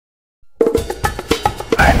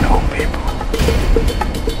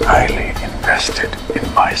highly invested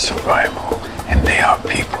in my survival, and they are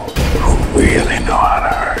people who really know how to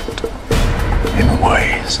hurt in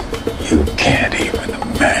ways you can't even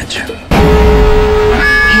imagine.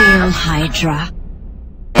 Hail Hydra.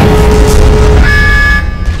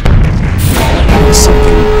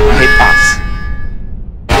 Something hit us.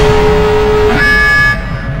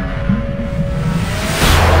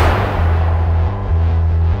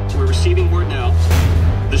 We're receiving word now.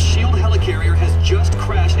 The SHIELD helicarrier has just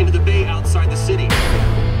crashed into the bay outside the city.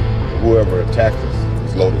 Whoever attacked us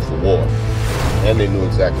was loaded for war, and they knew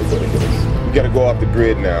exactly what it was. We gotta go off the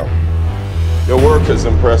grid now. Your work has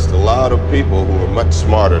impressed a lot of people who are much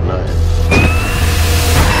smarter than I am.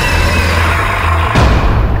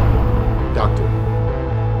 Doctor,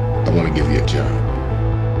 I want to give you a job.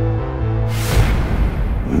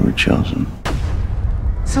 We were chosen.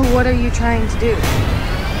 So what are you trying to do?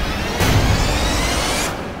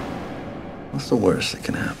 What's the worst that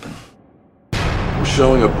can happen? We're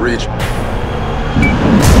showing a bridge.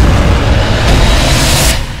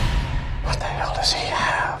 What the hell does he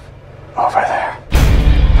have over there?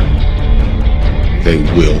 They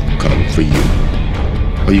will come for you.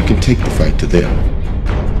 Or you can take the fight to them.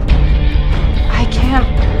 I can't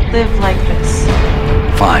live like this.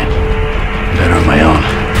 Fine. Better on my own.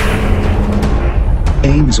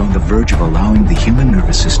 AIM is on the verge of allowing the human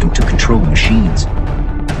nervous system to control machines.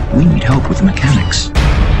 We need help with mechanics.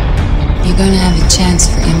 You're gonna have a chance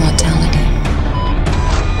for immortality.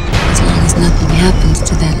 As long as nothing happens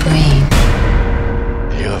to that brain.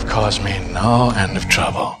 You have caused me no end of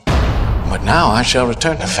trouble. But now I shall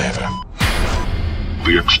return the favor.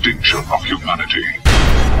 The extinction of humanity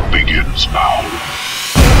begins now.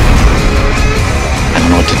 I don't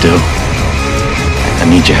know what to do. I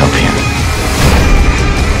need your help here.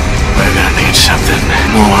 We're gonna need something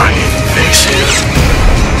more invasive.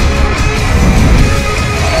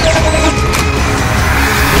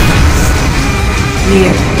 You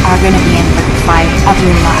are gonna be in for the fight of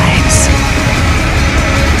your lives.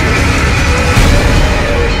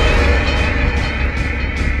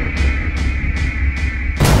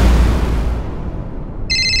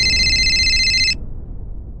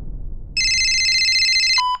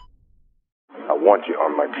 I want you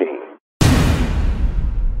on my team.